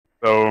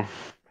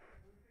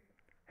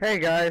Hey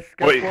guys,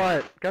 guess Wait.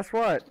 what? Guess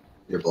what?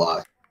 You're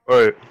blocked.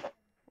 Wait.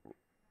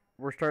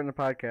 We're starting the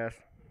podcast.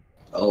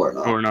 Oh, we're No,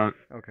 not. we're not.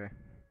 Okay.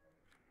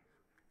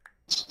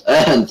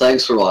 And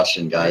thanks for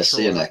watching, guys. Thanks for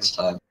See you watching. next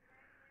time.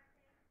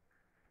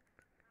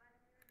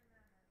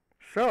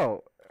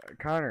 So,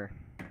 Connor,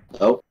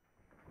 Nope.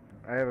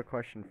 I have a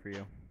question for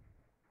you.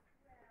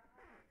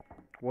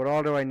 What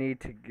all do I need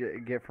to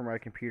get for my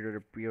computer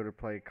to be able to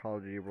play Call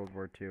of Duty World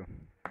War II?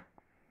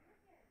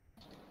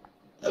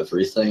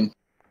 Everything.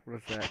 What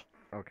is that?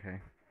 Okay.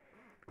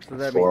 So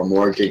that 4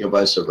 more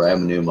gigabytes of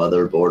RAM, a new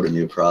motherboard, a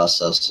new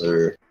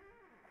processor,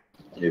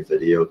 a new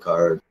video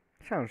card,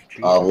 sounds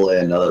cheap. probably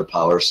another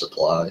power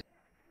supply.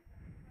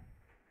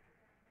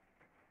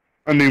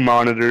 A new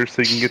monitor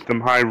so you can get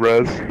them high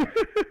res.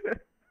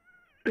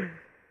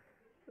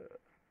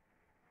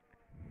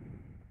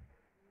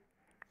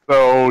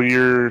 So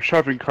your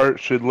shopping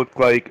cart should look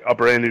like a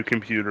brand new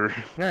computer.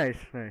 Nice,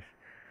 nice.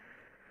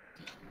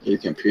 Your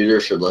computer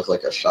should look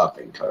like a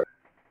shopping cart.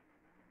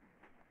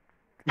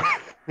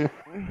 Have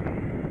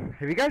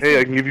you guys? Hey,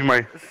 I can give you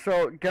my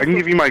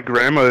give you my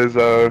grandma's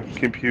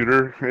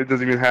computer. It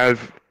doesn't even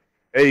have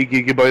a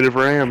gigabyte of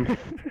RAM.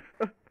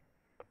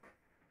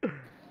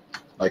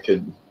 I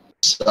could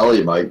sell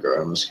you my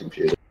grandma's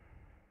computer.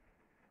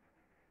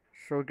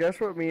 So guess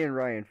what me and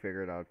Ryan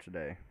figured out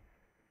today?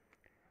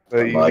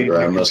 My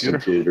grandma's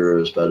computer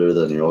is better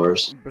than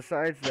yours.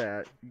 Besides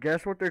that,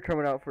 guess what they're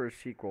coming out for a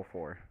sequel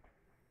for?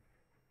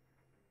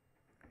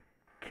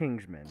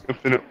 Kingsman.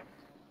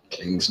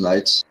 King's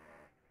Knights.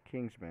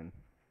 Kingsman.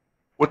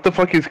 What the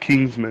fuck is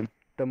Kingsman?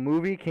 The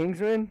movie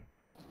Kingsman?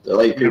 They're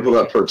like people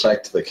that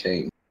protect the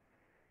king.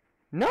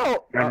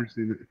 No! Never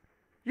seen it.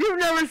 You've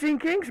never seen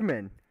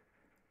Kingsman?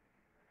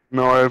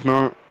 No, I have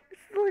not.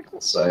 It's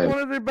like Same. one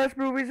of their best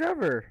movies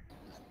ever.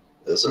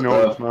 Is it No,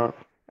 though? it's not.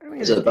 I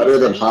mean, Is it better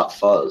than Hot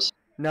Fuzz?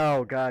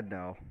 No, God,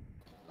 no.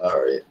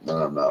 Alright, then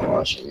I'm not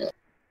watching it.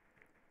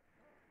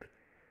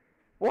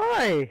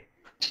 Why?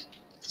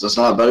 Because it's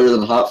not better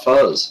than Hot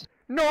Fuzz.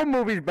 No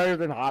movie's better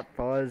than Hot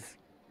Fuzz.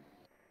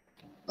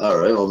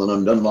 Alright, well then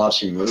I'm done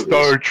watching movies.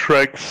 Star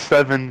Trek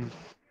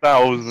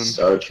 7000.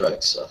 Star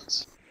Trek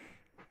sucks.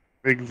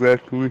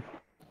 Exactly.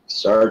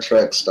 Star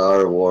Trek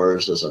Star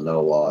Wars is a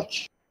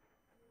no-watch.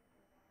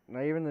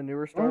 Not even the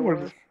newer Star Star Wars.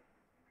 Wars?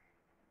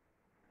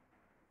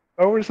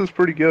 Star Wars is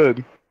pretty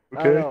good.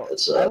 I don't Okay. know.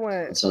 It's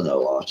I a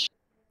no-watch.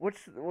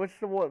 What's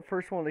the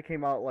first one that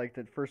came out, like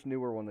the first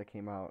newer one that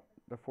came out?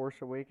 The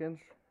Force Awakens?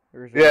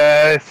 Or is it,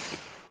 Yes.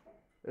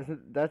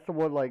 that's the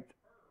one like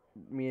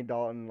me and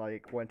Dalton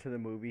like went to the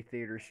movie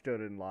theater, stood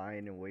in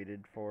line and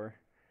waited for.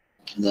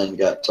 And then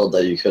got told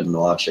that you couldn't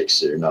watch it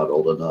because you're not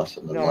old enough,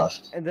 and then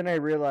left. And then I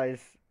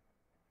realized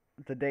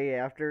the day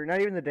after,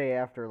 not even the day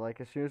after, like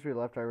as soon as we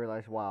left, I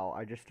realized, wow,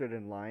 I just stood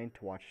in line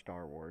to watch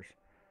Star Wars.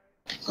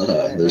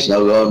 There's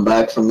no going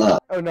back from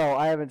that. Oh no,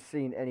 I haven't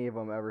seen any of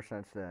them ever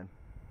since then.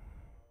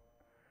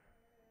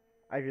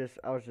 I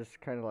was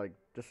just kind of like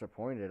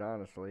disappointed,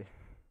 honestly,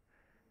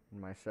 in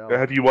myself.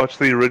 Have you watched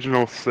the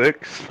original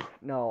 6?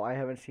 No, I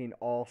haven't seen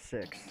all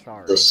 6.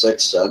 Sorry. The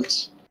Sixth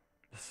Sense.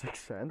 The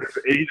Sixth Sense? There's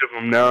 8 of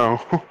them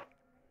now.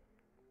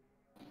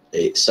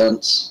 8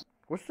 cents.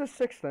 What's the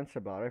Sixth Sense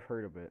about? I've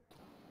heard of it.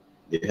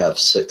 You have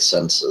 6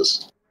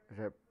 senses. Is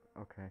that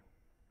okay?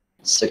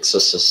 6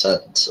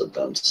 senses.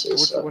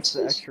 What's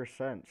the extra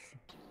sense?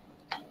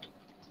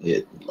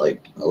 You,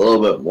 like a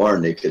little bit more,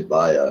 and you could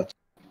buy a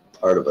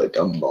part of a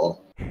gumball.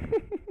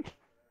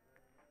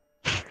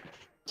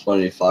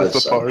 25 That's the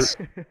cents.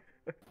 part.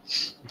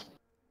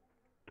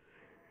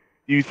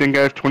 You think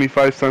I have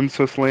 25 cents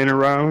just laying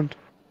around?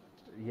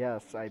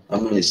 Yes, I. How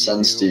many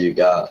cents do you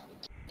got?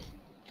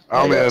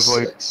 I only got have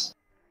like 6.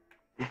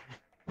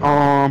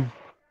 I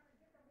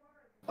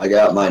I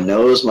got my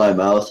nose, my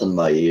mouth, and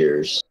my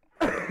ears.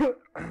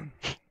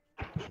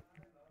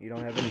 You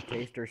don't have any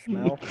taste or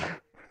smell?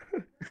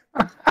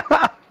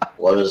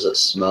 What does it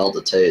smell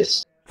to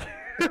taste?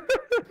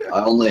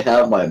 I only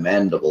have my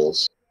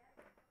mandibles.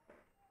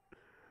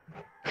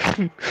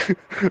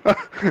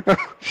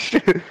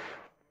 Shit.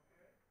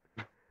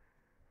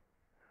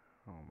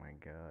 Oh my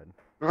god.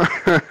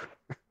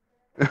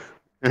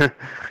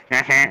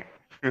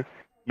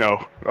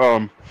 No.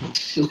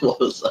 What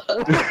was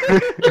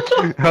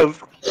that? I was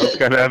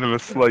kind of having a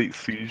slight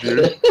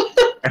seizure,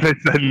 and I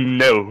said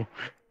no.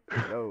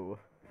 No.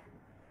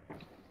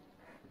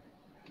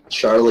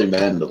 Charlie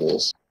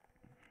Mandibles.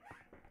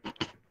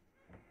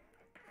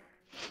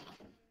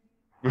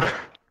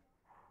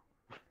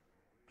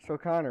 So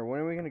Connor, when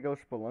are we gonna go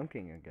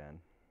spelunking again?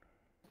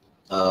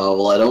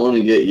 Well, I don't want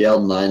to get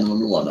yelled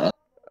 911 at.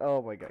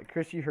 Oh my god,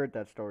 Chris, you heard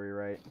that story,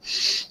 right?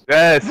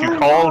 Yes, you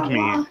called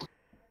me.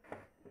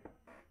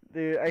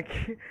 Dude, I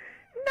can't... 911,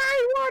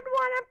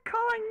 I'm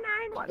calling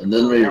 911. And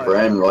then we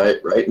ran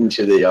right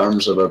into the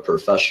arms of a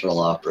professional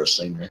opera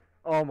singer.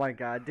 Oh my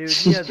god, dude,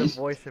 he has the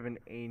voice of an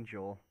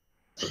angel.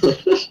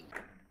 You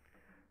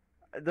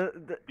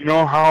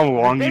know how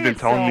long the you've been day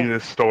telling me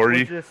itself this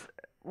story? was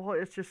Well,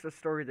 it's just a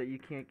story that you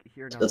can't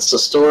hear now. It's the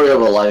story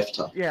of a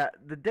lifetime. Yeah,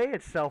 the day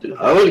itself. Dude, Was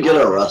I would get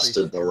honestly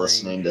arrested though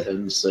strange. listening to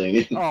him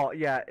singing. Oh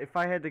yeah, if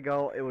I had to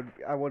go,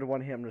 I would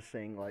want him to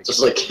sing like.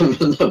 Just like him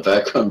in the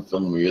background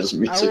film his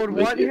music I would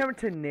want video. him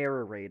to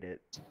narrate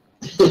it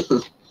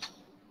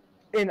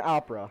in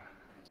opera.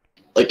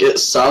 Like it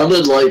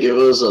sounded like it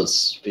was a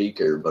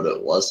speaker, but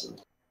it wasn't.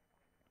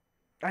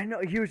 I know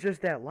he was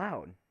just that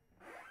loud.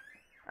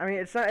 I mean,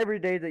 it's not every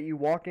day that you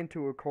walk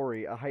into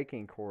a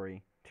hiking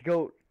quarry, to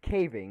go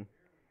caving,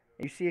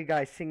 and you see a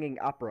guy singing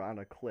opera on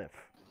a cliff.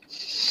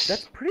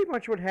 That's pretty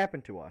much what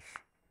happened to us.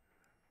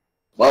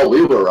 Well,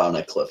 we were on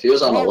a cliff. He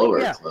was on a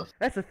lower cliff.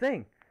 That's the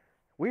thing.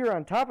 We were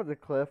on top of the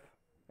cliff,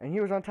 and he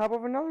was on top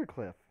of another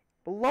cliff.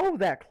 Below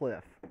that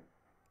cliff.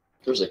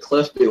 There's a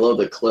cliff below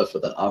the cliff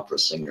with an opera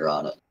singer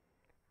on it.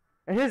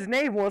 And his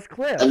name was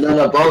Cliff. And then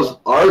above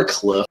our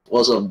cliff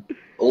was an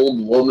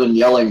old woman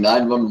yelling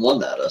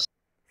 911 at us.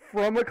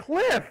 From a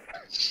cliff!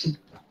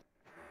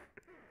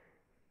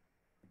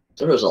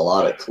 There was a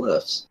lot of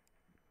cliffs.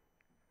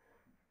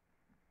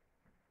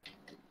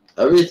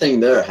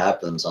 Everything there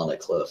happens on a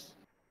cliff.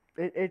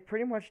 It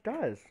pretty much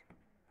does.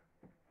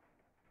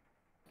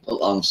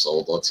 Well, I'm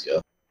sold. Let's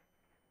go.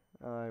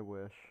 I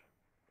wish.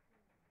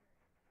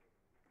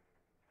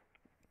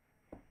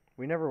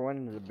 We never went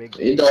into the big.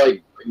 We need to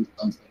like bring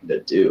something to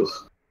do.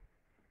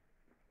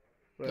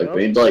 Well, Like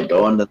we need to like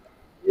go into the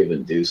cave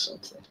and do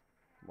something.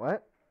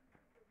 What?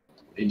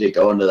 We need to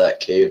go into that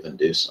cave and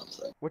do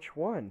something. Which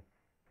one?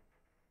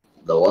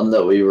 The one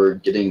that we were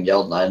getting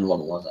yelled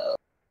 911 at.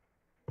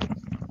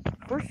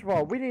 First of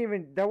all, we didn't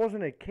even. That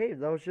wasn't a cave.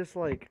 That was just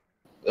like.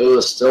 It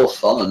was still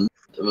fun.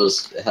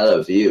 It had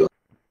a view.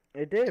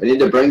 It did. We need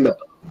to bring the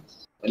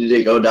boats. We need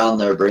to go down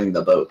there, bring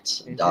the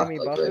boats, and dock Jimmy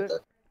like Buffett? right there.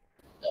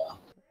 Yeah.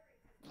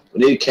 We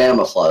need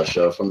camouflage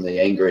show from the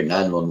angry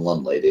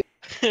 911 lady.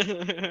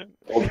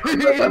 We'll bring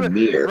like a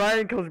mirror.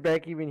 Ryan comes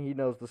back, even he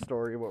knows the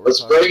story of what we're Let's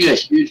talking bring a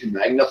huge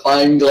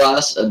magnifying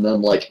glass and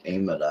then like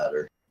aim it at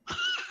her.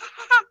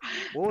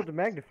 What would the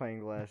magnifying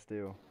glass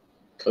do?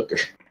 Cook her.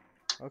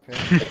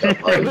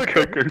 Okay.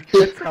 Cooker.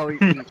 That's how he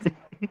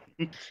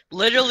eats.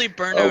 Literally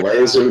burn A out her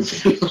laser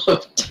eyes. beam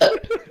of death.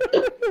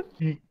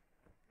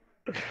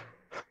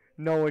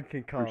 No one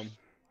can come.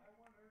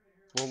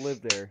 We'll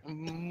live there.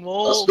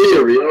 Let's be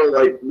real,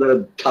 like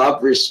the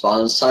cop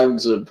response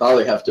times would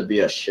probably have to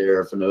be a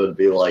sheriff and it would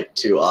be like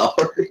 2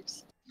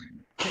 hours.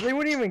 They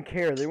wouldn't even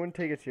care. They wouldn't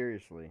take it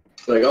seriously.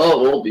 Like,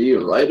 oh, we'll be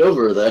right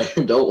over there.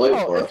 Don't wait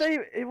Oh, for it's us. not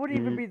even, it wouldn't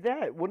even be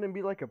that. Wouldn't it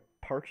be like a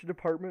Parks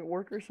Department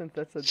worker, since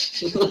that's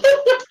a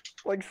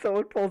like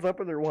someone pulls up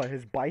in their what,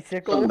 his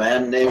bicycle? A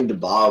man named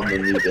Bob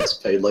and he gets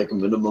paid like a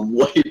minimum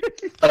wage.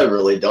 I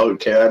really don't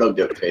care. I don't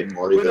get paid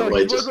more either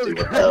way. Just do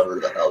whatever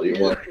the hell you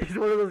want. He's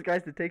one of those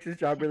guys that takes his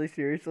job really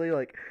seriously.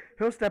 Like,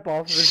 he'll step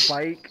off of his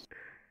bike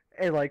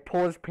and like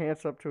pull his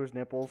pants up to his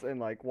nipples and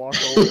like walk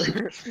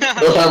over.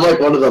 He'll have like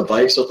one of the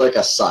bikes with like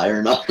a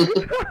siren on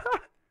it.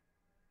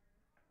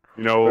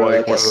 You know, Or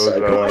like like a one of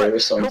those. Segway or He'll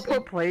something.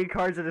 put playing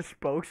cards in his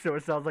spokes so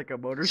it sounds like a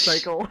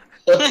motorcycle.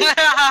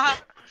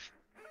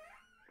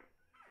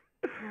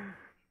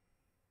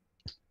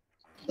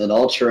 An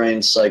all-terrain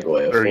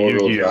Segway, a Or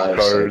four-wheel Yu-Gi-Oh drive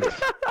cards.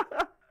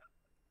 Segway.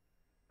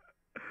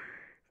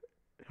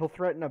 He'll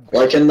threaten a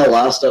Like in the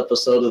last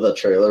episode of the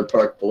Trailer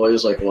Park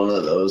Boys, like one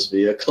of those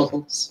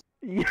vehicles.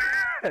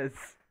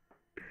 Yes.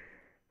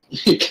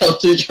 He tries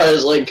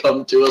to like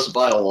come to us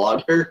by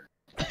water.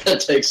 It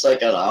takes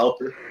like an hour.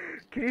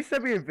 Can you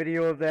send me a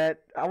video of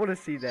that? I want to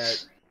see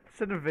that.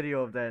 Send a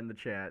video of that in the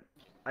chat.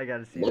 I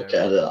gotta see Look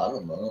that. at it, I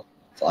don't know.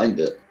 Find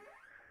it.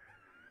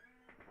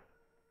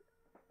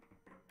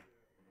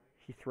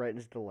 He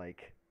threatens to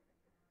like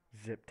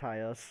zip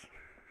tie us.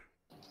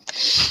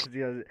 'Cause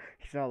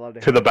he's not allowed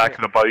to. To the back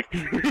of the bike.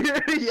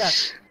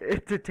 Yeah,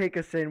 to take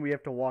us in, we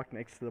have to walk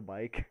next to the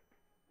bike.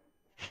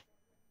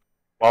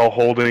 While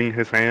holding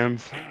his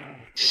hands.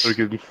 So he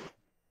could...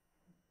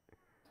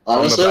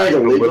 Honestly, back like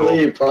of the legally, little-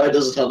 he probably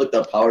doesn't have like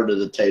the power to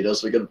detain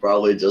us. We could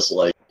probably just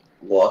like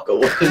walk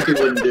away. He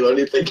wouldn't do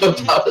anything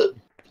about it.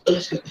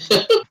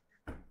 The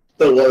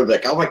Lord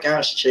like, oh my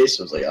gosh, Chase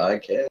was like, I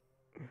can't.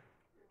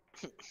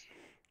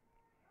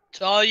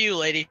 It's all you,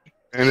 lady.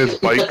 And his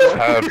bike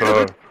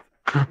have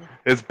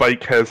his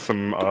bike has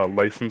some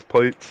license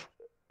plates.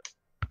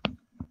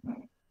 That's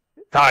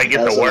how I He get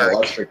has to an work.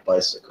 electric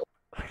bicycle.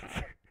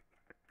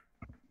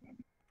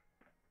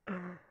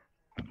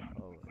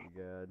 Oh my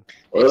god.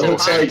 What It's if a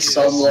it's like hobby.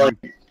 some like?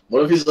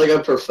 What if he's like a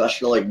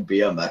professional like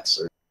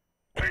BMXer?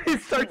 He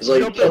starts He's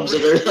like jumping, comes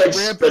in there like ramping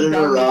spinning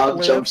down the around,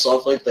 cliff. jumps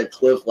off like the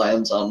cliff,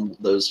 lands on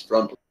those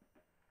front.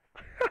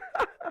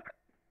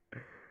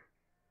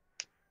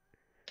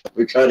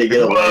 We try to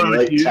get away, and he,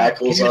 like Dude,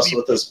 tackles give us me-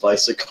 with his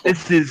bicycle.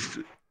 This is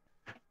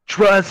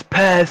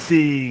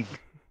trespassing.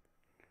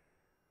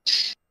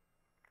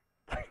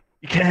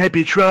 You can't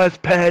be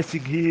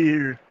trespassing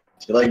here.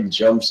 He like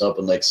jumps up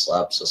and like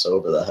slaps us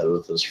over the head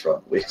with his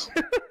front wheel.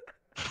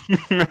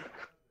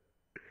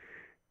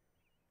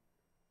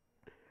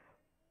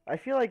 I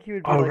feel like he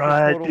would be All like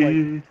right, a total like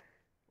dude.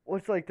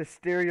 what's like the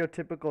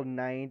stereotypical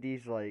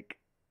 '90s like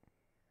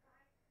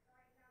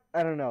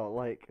I don't know,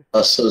 like.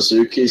 A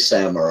Suzuki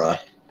Samurai.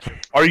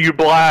 Are you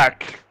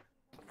black?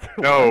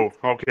 No.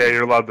 Okay,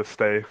 you're allowed to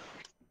stay.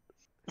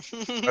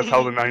 That's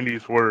how the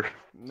 90s were.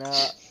 Nah.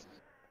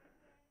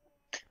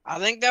 I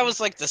think that was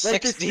like the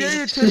Like 60s.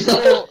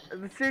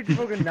 the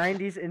stereotypical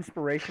 90s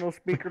inspirational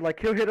speaker, like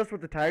he'll hit us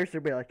with the tires,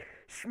 he'll be like,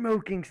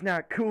 smoking's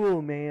not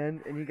cool,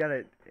 man, and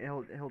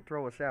he'll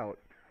throw us out.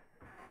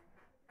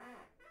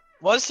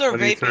 Was there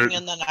But he vaping said-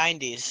 in the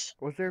 90s?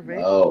 Was there vape?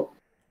 No,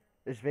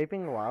 Is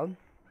vaping allowed?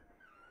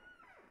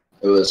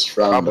 it was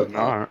frowned Probably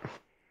upon. not.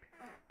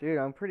 Dude,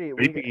 I'm pretty.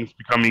 Vaping's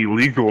become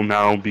illegal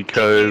now You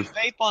because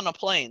vape on a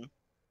plane.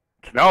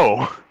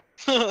 no.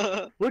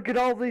 Look at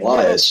all these.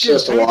 Why? It's motherfucking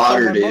just vapes on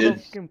water, my dude.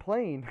 motherfucking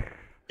plane.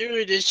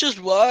 Dude, it's just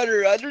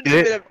water. I don't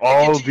even Get have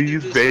all tickets to do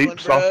these this one,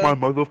 vapes off my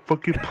bro.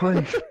 motherfucking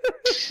plane.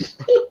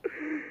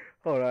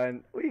 Hold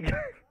on.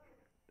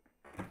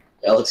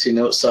 Galaxy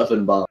Note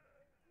 7 bomb.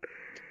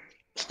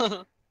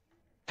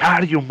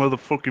 Tired of your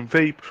motherfucking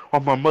vape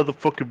on my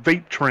motherfucking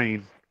vape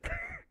train.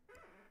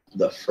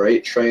 The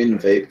freight train,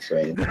 vape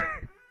train.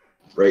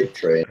 Freight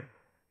train.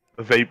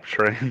 The vape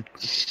train.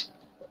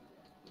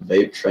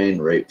 Vape train,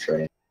 rape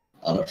train.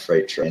 On a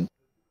freight train.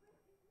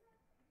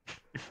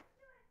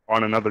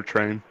 On another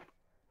train.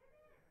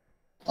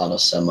 On a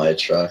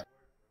semi-truck.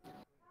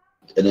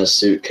 In a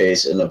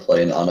suitcase, in a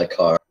plane, on a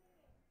car.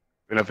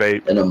 In a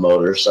vape. In a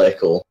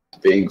motorcycle.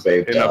 Being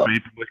vaped In a out.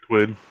 vape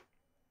liquid.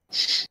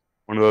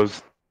 One of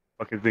those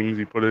fucking things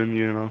you put in,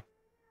 you know?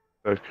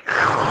 Like,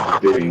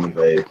 Being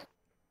vaped.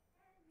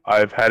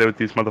 I've had it with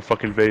these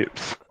motherfucking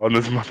vapes on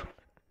this mother.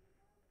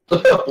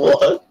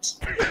 What?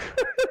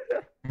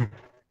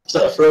 Is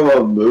that from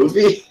a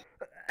movie?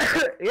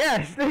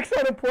 Yeah, snakes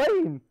on a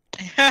plane.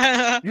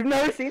 The You've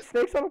never seen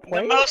snakes on a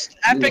plane? most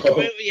epic No.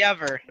 movie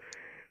ever.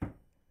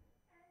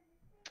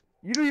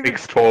 You don't even.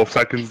 Takes 12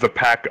 seconds to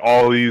pack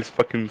all these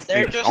fucking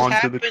There snakes just onto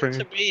happened the train.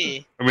 to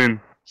be I mean,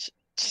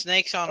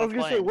 snakes on I a was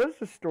gonna say, plane. what is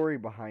the story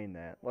behind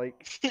that?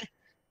 Like,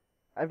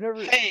 I've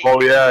never. Hey,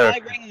 oh yeah,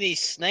 can I bring these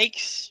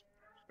snakes?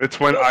 it's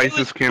when Well, it ISIS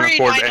was can't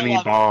afford any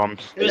 9/11.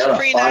 bombs. It was got a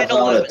pre 5 out of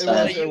 9/11, It so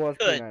ten. was. It you was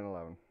pre could.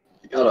 9/11.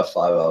 You got a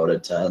 5 out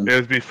of 10. It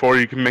was before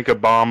you can make a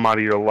bomb out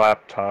of your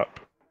laptop.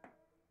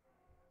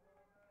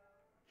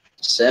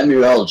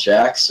 Samuel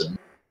Jackson.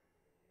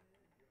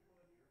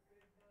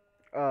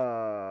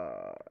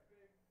 Oh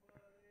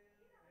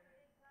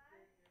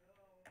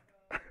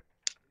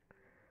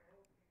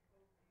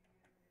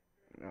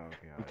I'm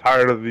god.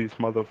 tired of these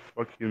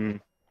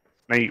motherfucking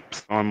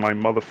snapes on my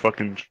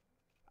motherfucking.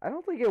 I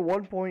don't think at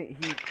one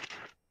point he.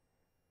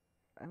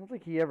 I don't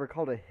think he ever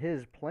called it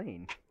his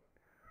plane.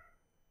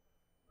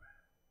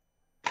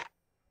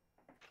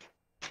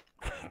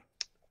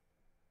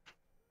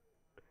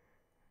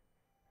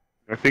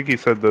 I think he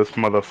said this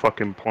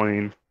motherfucking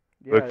plane.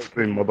 Yeah. That's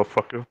the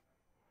motherfucker.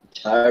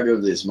 Tired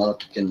of these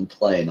motherfucking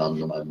plane on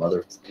my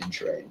motherfucking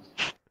train.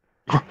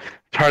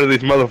 Tired of these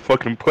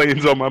motherfucking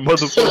planes on my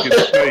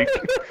motherfucking snake.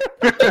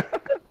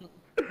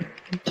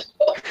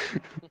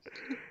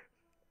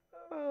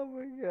 Oh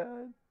my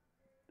god.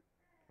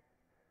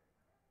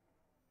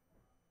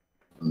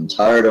 I'm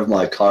tired of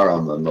my car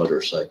on my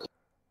motorcycle.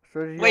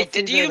 So did Wait, see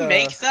did you that,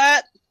 make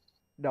that?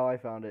 No, I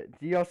found it.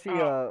 Do y'all see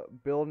Oh.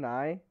 Bill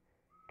Nye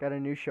got a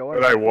new show on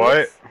Did I Netflix?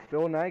 what?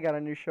 Bill Nye got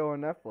a new show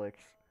on Netflix.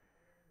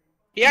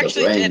 He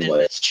actually brain did, and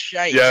wave. it's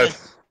shite.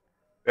 Yes.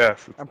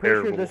 Yes, it's I'm pretty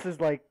terrible. sure this is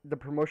like the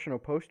promotional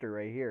poster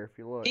right here if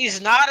you look.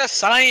 He's not a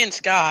science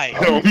guy.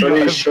 I'm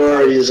pretty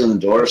sure he's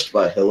endorsed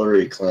by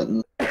Hillary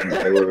Clinton and the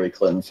Hillary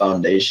Clinton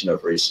Foundation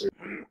of Research.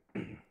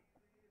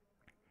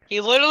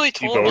 He literally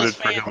told voted his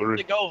for fans Hillary.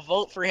 to go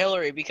vote for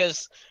Hillary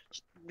because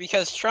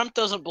Trump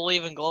doesn't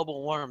believe in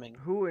global warming.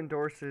 Who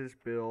endorses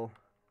Bill?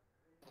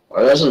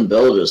 Why doesn't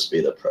Bill just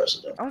be the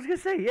president? I was gonna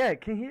say, yeah,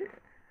 can he?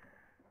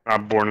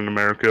 I'm born in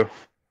America.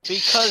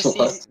 Because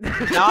he's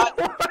not.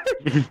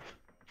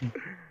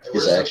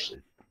 He's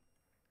actually.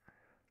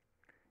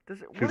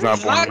 Does it, He's what not is-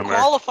 He's born not in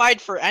America.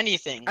 qualified for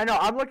anything. I know.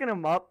 I'm looking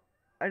him up.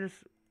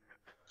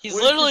 He's what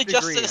is literally his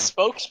just degree a in?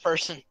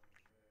 spokesperson.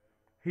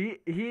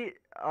 He.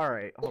 All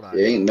right, hold on.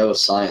 He ain't no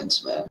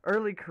science man.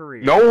 Early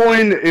career. No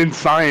one in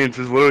science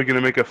is literally gonna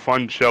make a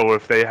fun show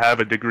if they have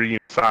a degree in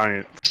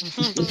science.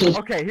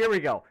 Okay, here we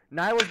go.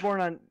 Nye was born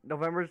on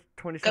November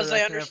 27th. Because I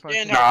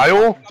understand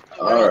Niall?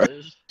 Alright.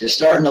 You're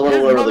starting a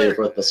little His early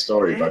mother- with the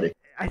story, buddy.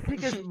 I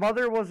think his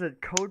mother was a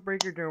code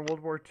breaker during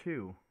World War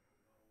II.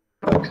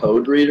 A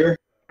code reader?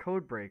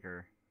 Code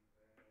breaker.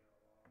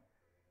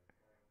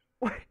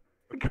 What?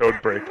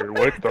 Code breaker.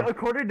 What the?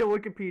 According to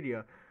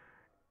Wikipedia.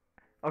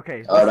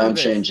 Okay. Alright, listen I'm to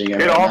this. changing it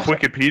Get right off now.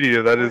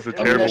 Wikipedia. That is a I'm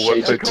gonna terrible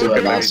change A it website to code a to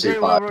breaker Nazi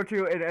during pot. World War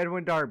II and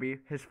Edwin Darby,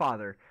 his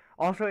father,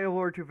 also a World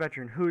War II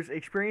veteran, whose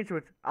experience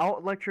without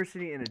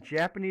electricity in a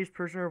Japanese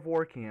prisoner of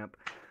war camp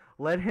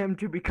led him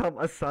to become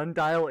a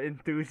sundial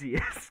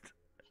enthusiast.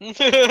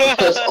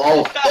 That's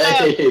all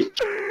fake.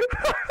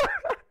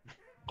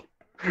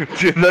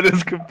 Dude, that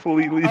is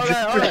completely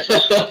Alright,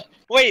 different. alright.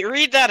 Wait,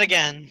 read that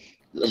again.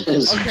 This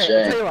is Okay, I'll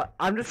Jay. tell you what.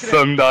 I'm just gonna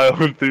Sundial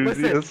listen.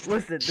 enthusiast.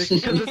 Listen,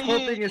 because this whole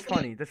thing is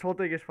funny. This whole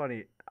thing is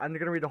funny. I'm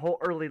gonna read the whole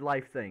early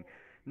life thing.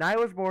 Nye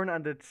was born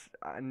on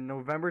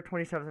November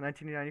 27th,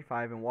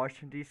 1995 in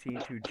Washington, D.C.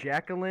 to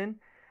Jacqueline,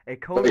 a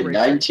code Wait, breaker.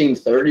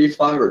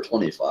 1935 or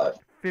 25?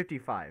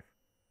 55.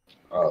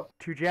 Oh.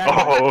 To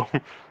Jacqueline, Oh.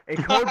 a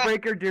code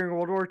breaker during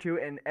World War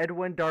II, and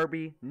Edwin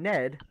Darby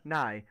Ned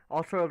Nye,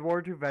 also a World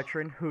War II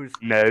veteran whose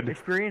Ned.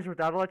 experience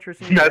without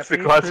electricity in That's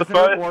Japanese prisoner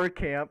classified? of war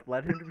camp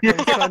led him to become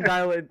a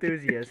sundial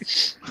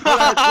enthusiast.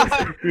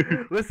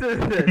 Listen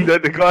to this.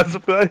 Ned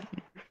declassified?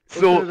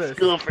 Listen to this.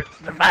 School for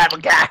survival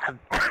guide.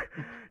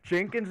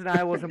 Jenkins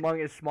Nye was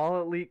among a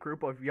small elite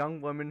group of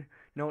young women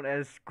known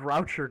as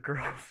Groucher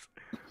Girls,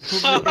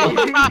 whom the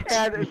Navy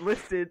had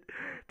enlisted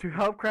to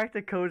help crack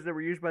the codes that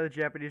were used by the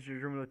Japanese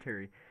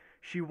military.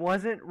 She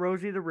wasn't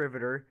Rosie the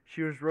Riveter,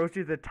 she was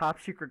Rosie the top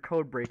secret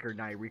code breaker,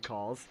 Nye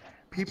recalls.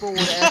 People would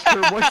ask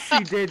her what she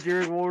did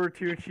during World War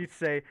II, and she'd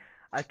say,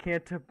 I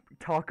can't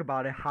talk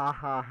about it, ha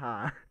ha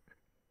ha.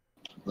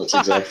 That's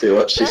exactly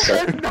what she That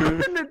said. has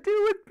nothing to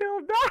do with Bill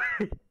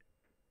Nye.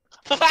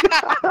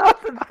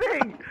 That's the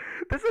thing.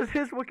 This is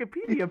his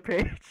Wikipedia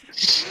page.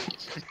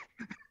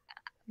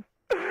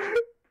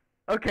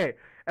 Okay,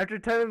 after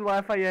attending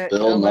Lafayette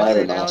Bill Nye the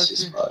Elementary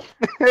Nazi Analysis-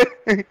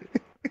 spy.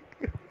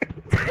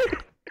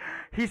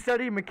 he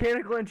studied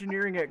mechanical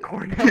engineering at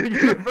Cornell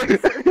University.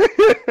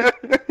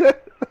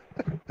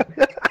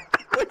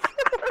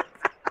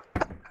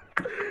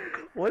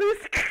 What is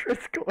Chris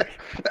going?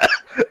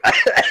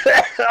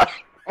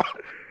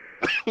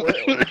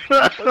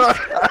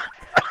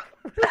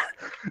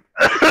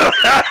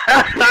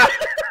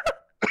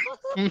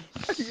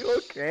 Are you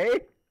okay?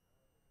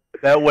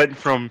 That went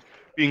from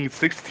being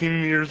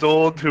 16 years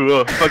old to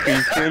a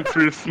fucking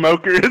cancerous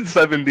smoker at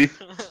 70.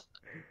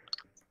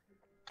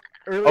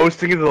 I was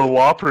thinking of the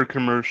Whopper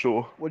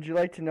commercial. Would you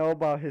like to know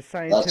about his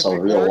scientific That's a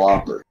real work?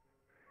 Whopper.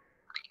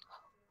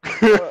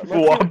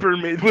 Whopper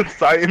made with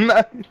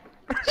cyanide.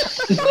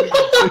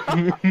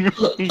 I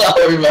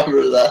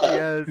remember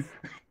that.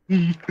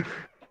 Yes.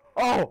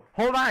 Oh,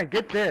 hold on,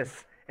 get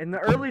this. In the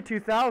early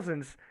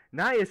 2000s,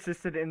 Nye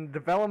assisted in the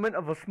development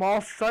of a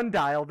small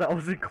sundial that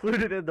was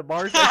included in the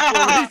Mars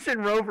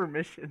exploration rover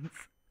missions,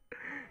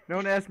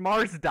 known as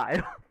Mars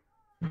Dial.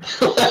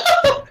 That's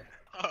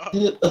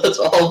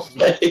all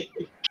fake.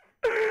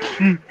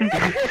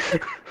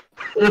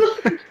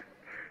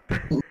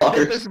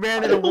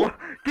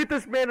 Get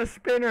this man a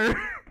spinner.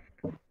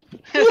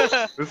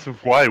 This is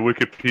why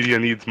Wikipedia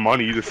needs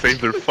money to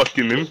save their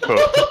fucking info.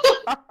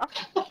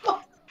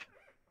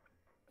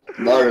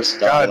 Mars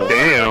God style.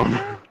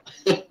 damn.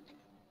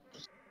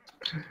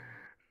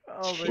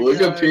 Oh my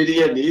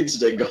Wikipedia God. needs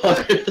to go.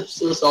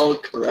 This is all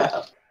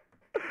crap.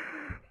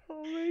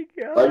 Oh my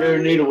God. Why do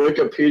you need a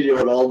Wikipedia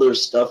when all their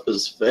stuff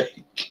is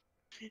fake?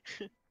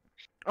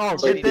 Oh,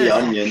 It's get like this. the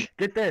Onion.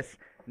 Get this.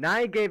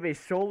 Nye gave a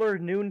solar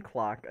noon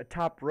clock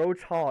atop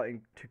Rhodes Hall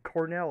to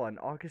Cornell on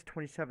August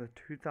 27th,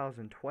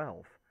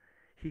 2012.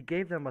 He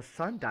gave them a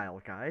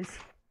sundial, guys.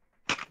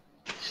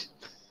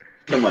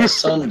 And my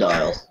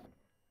sundial.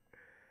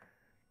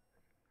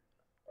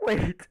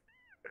 Wait.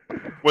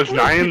 Was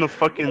Nye in the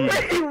fucking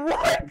Wait,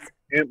 what?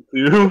 camp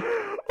too?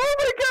 Oh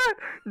my God!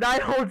 Nye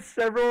holds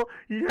several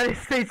United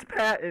States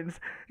patents,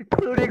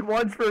 including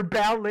ones for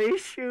ballet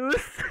shoes.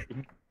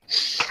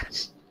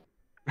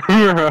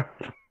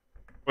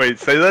 Wait,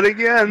 say that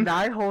again.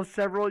 Nye holds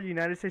several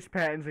United States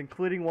patents,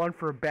 including one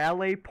for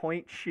ballet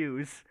point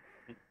shoes,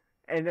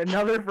 and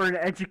another for an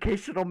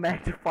educational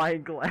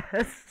magnifying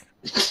glass.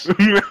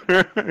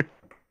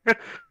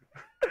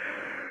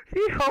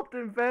 He helped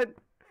invent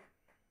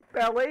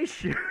ballet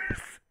shoes.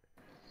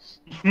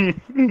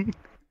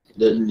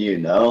 Didn't you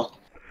know?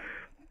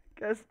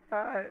 Guess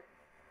not.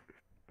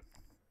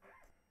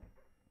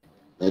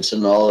 It's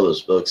in all of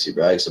his books. He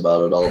brags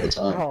about it all the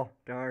time. Oh,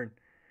 darn.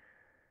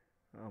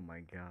 Oh my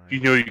God. You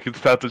know you can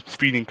stop a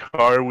speeding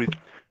car with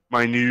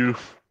my new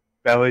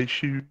ballet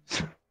shoes.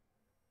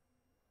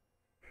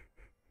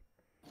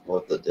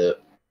 What the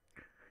dip?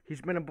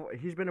 He's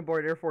been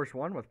aboard Air Force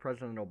One with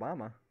President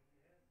Obama.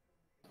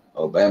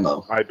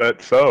 Obama. I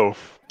bet so.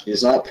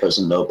 He's not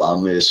President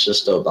Obama. He's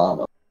just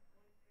Obama.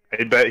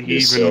 I bet he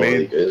He's even silly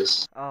made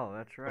goose. Oh,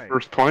 that's the right.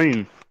 first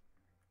plane.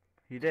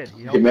 He did.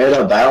 He made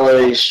a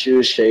ballet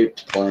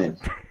shoe-shaped plane.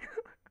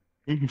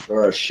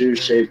 Or a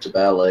shoe-shaped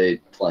ballet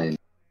plane.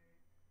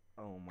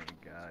 Oh my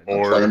God. A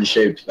Or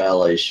plane-shaped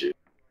ballet shoe.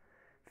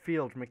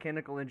 Fields,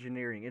 Mechanical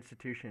Engineering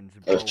Institutions.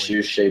 A Boeing.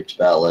 shoe-shaped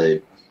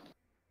ballet.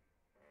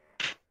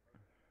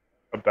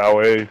 a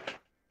ballet.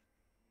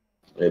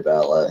 A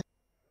ballet.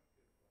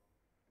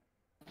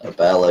 A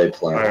ballet He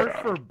plane. worked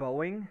for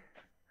Boeing,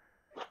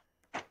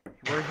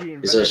 where he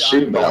He's a invented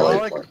shoe ballet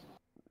hydraulic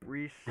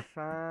plane.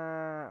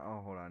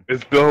 Oh, hold on.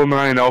 Is Bill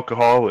Nye an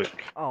alcoholic?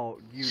 Oh,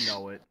 you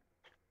know it.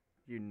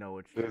 You know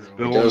it's Is true.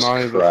 Bill does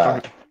Nye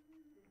crack.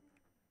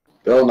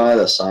 Bill Nye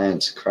the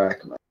Science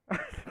Crack Man.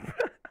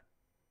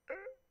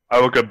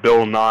 I look at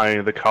Bill Nye,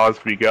 the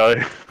Cosby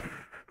guy.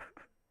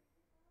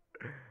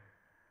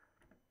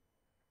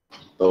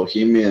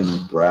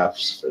 Bohemian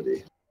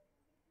Rhapsody.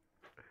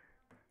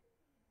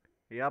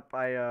 Yep,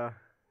 I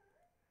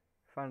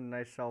Found a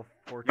nice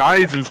self-portrait. Nye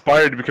is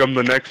inspired to become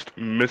the next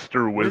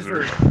Mr.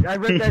 Wizard. I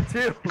read that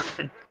too.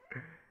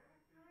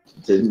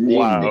 Didn't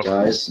Wow. you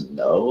guys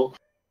know?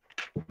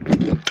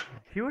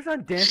 He was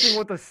on Dancing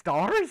with the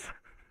Stars?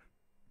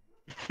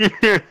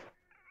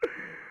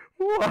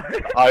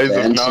 What? Eyes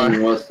of Dancing Nye.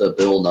 with the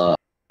Bill Nye.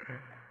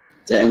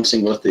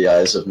 Dancing with the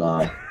Eyes of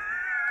Nye.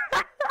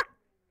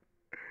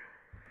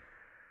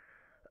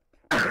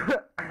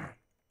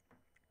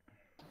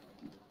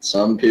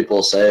 Some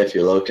people say if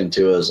you look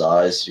into his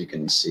eyes, you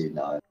can see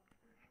Nye.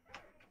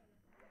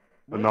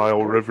 The Nile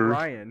Where's River.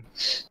 Ryan?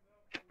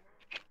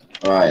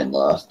 Ryan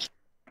left.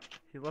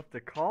 He left the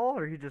call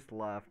or he just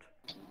left?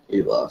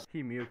 He left.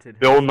 He muted.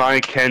 Bill Nye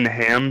Ken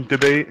Ham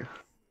debate.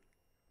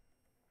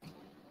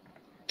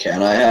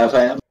 Can I have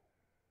ham?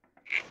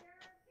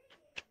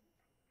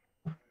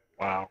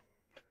 Wow.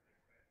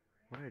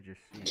 What did I just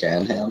see?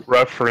 Can ham?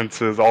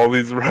 References, all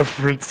these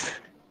references.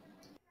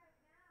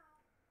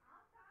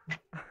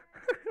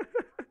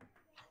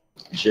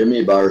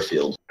 Jimmy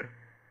Barfield.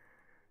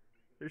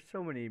 There's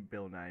so many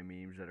Bill Nye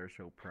memes that are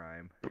so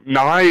prime.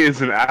 Nye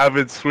is an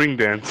avid swing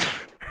dancer.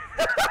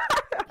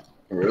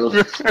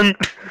 Really?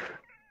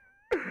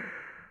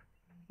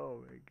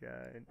 Oh my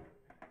god.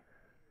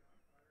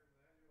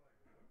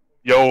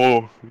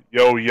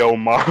 Yo,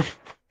 mom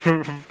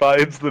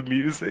provides the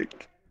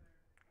music.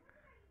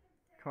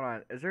 Hold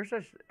on, is there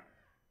such...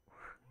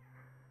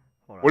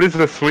 Hold on. What is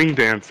a swing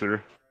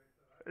dancer?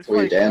 It's We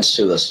like... dance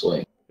to the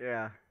swing.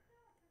 Yeah.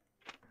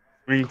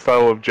 Swing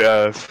style of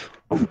jazz.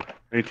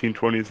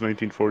 1920s,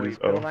 1940s.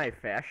 Wait, Bill Oh. Nye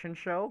fashion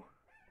show?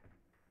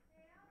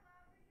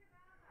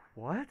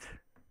 What?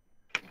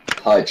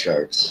 Pie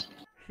charts.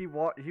 He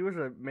was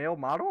a male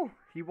model?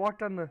 He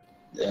walked on the...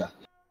 Yeah.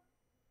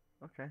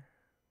 Okay.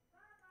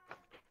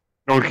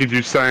 No one can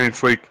do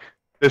science like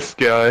this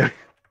guy.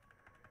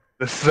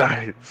 The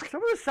science.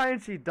 Some of the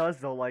science he does,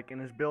 though, like in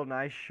his Bill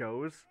Nye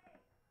shows,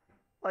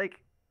 like,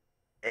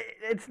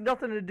 it's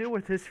nothing to do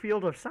with his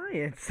field of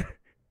science.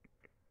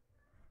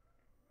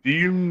 Did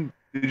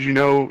you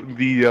know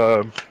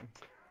the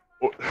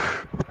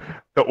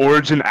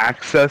Origin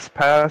Access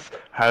Pass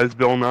has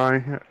Bill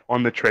Nye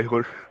on the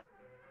trailer?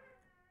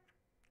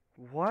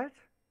 What?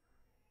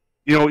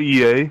 You know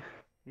EA?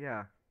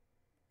 Yeah.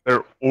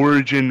 Their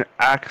Origin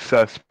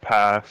Access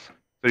Pass,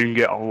 so you can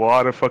get a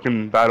lot of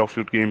fucking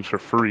Battlefield games for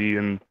free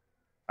and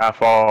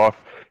half off.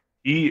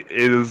 He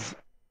is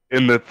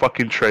in the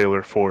fucking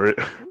trailer for it.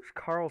 Who's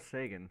Carl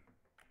Sagan?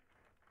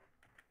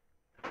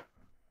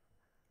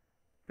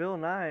 Bill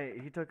Nye,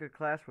 he took a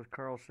class with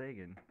Carl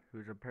Sagan,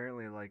 who's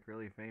apparently, like,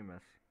 really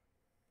famous.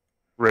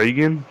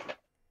 Reagan?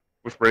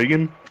 With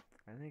Reagan?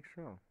 I think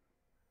so.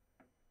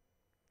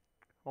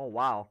 Oh,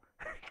 wow.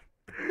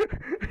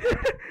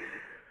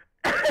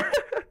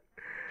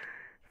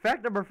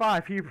 Fact number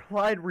 5, he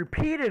applied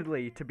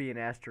repeatedly to be an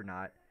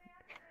astronaut.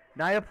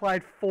 Nye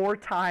applied 4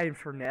 times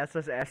for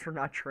NASA's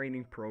astronaut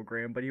training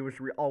program, but he was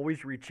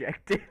always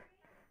rejected.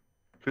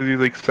 Because he's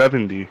like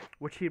 70.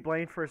 Which he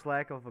blamed for his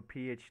lack of a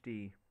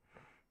PhD.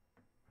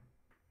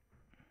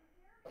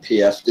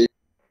 PFD.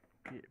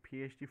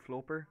 PhD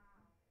floper?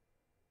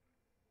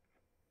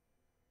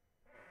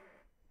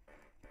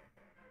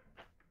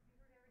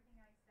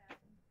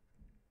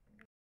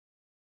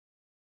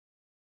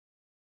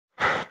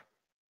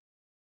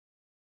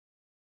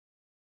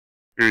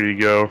 Here you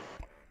go.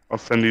 I'll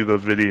send you the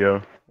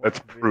video. That's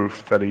What proof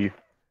video? that he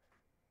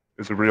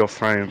is a real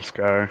science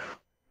guy.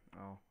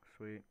 Oh,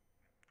 sweet.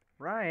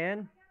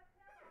 Ryan?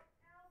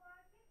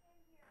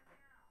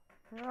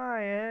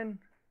 Ryan?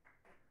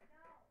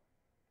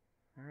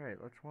 Alright,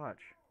 let's watch.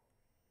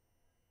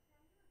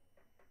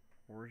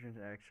 Origin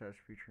to Access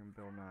featuring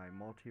Bill Nye.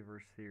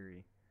 Multiverse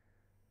Theory.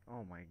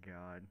 Oh my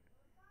god.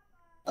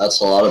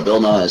 That's a lot of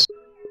Bill Nye's.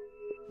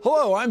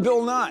 Hello, I'm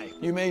Bill Nye.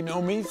 You may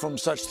know me from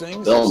such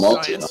things Bill as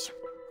Multi. science.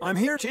 I'm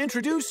here to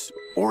introduce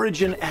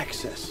Origin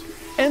Access.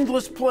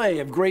 Endless play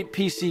of great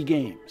PC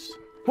games.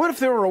 What if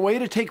there were a way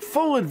to take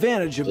full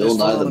advantage of Bill this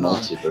Nye the phenomenon?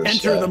 Multiverse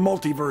Enter guy. the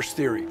multiverse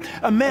theory.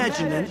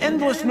 Imagine an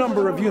endless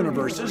number of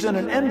universes and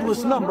an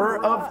endless number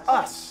of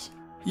us.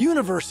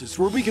 Universes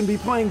where we can be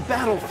playing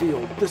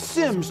Battlefield, The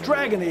Sims,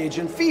 Dragon Age,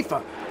 and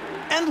FIFA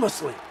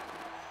endlessly.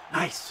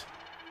 Nice.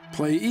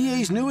 Play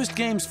EA's newest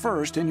games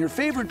first and your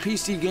favorite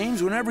PC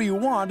games whenever you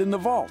want in the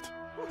vault.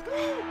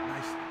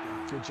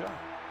 Nice. Good job.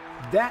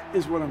 That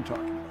is what I'm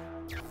talking about.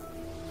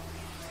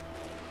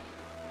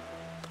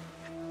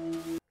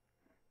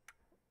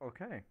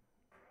 Okay.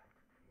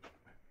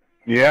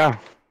 Yeah.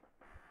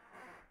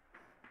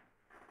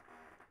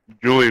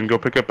 Julian, go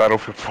pick up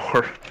Battlefield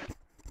 4.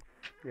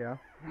 Yeah.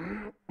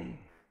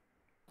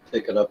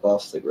 Pick it up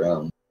off the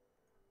ground.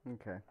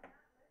 Okay.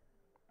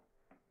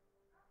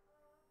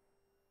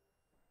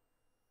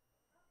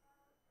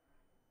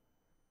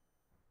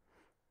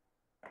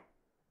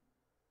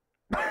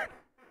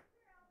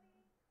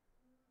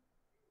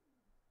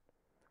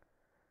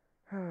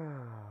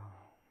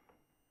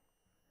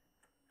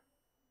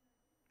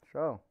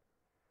 So.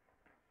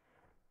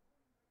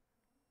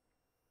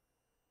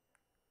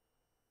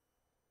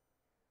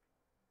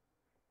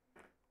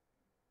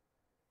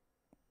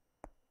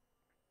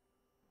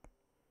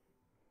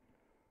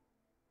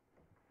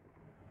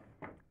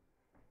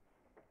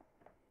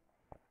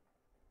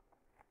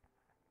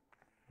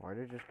 Why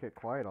did it just get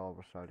quiet all of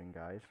a sudden,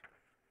 guys?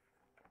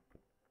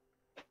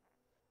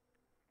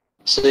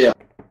 See ya.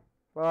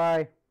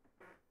 Bye.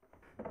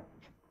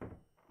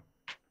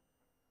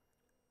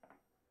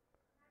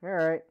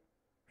 Alright.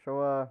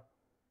 So,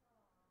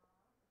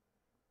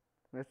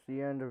 that's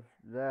the end of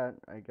that,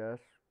 I guess.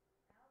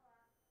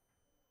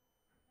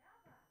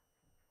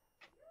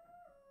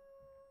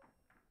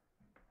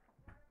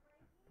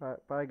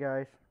 Bye,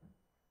 guys.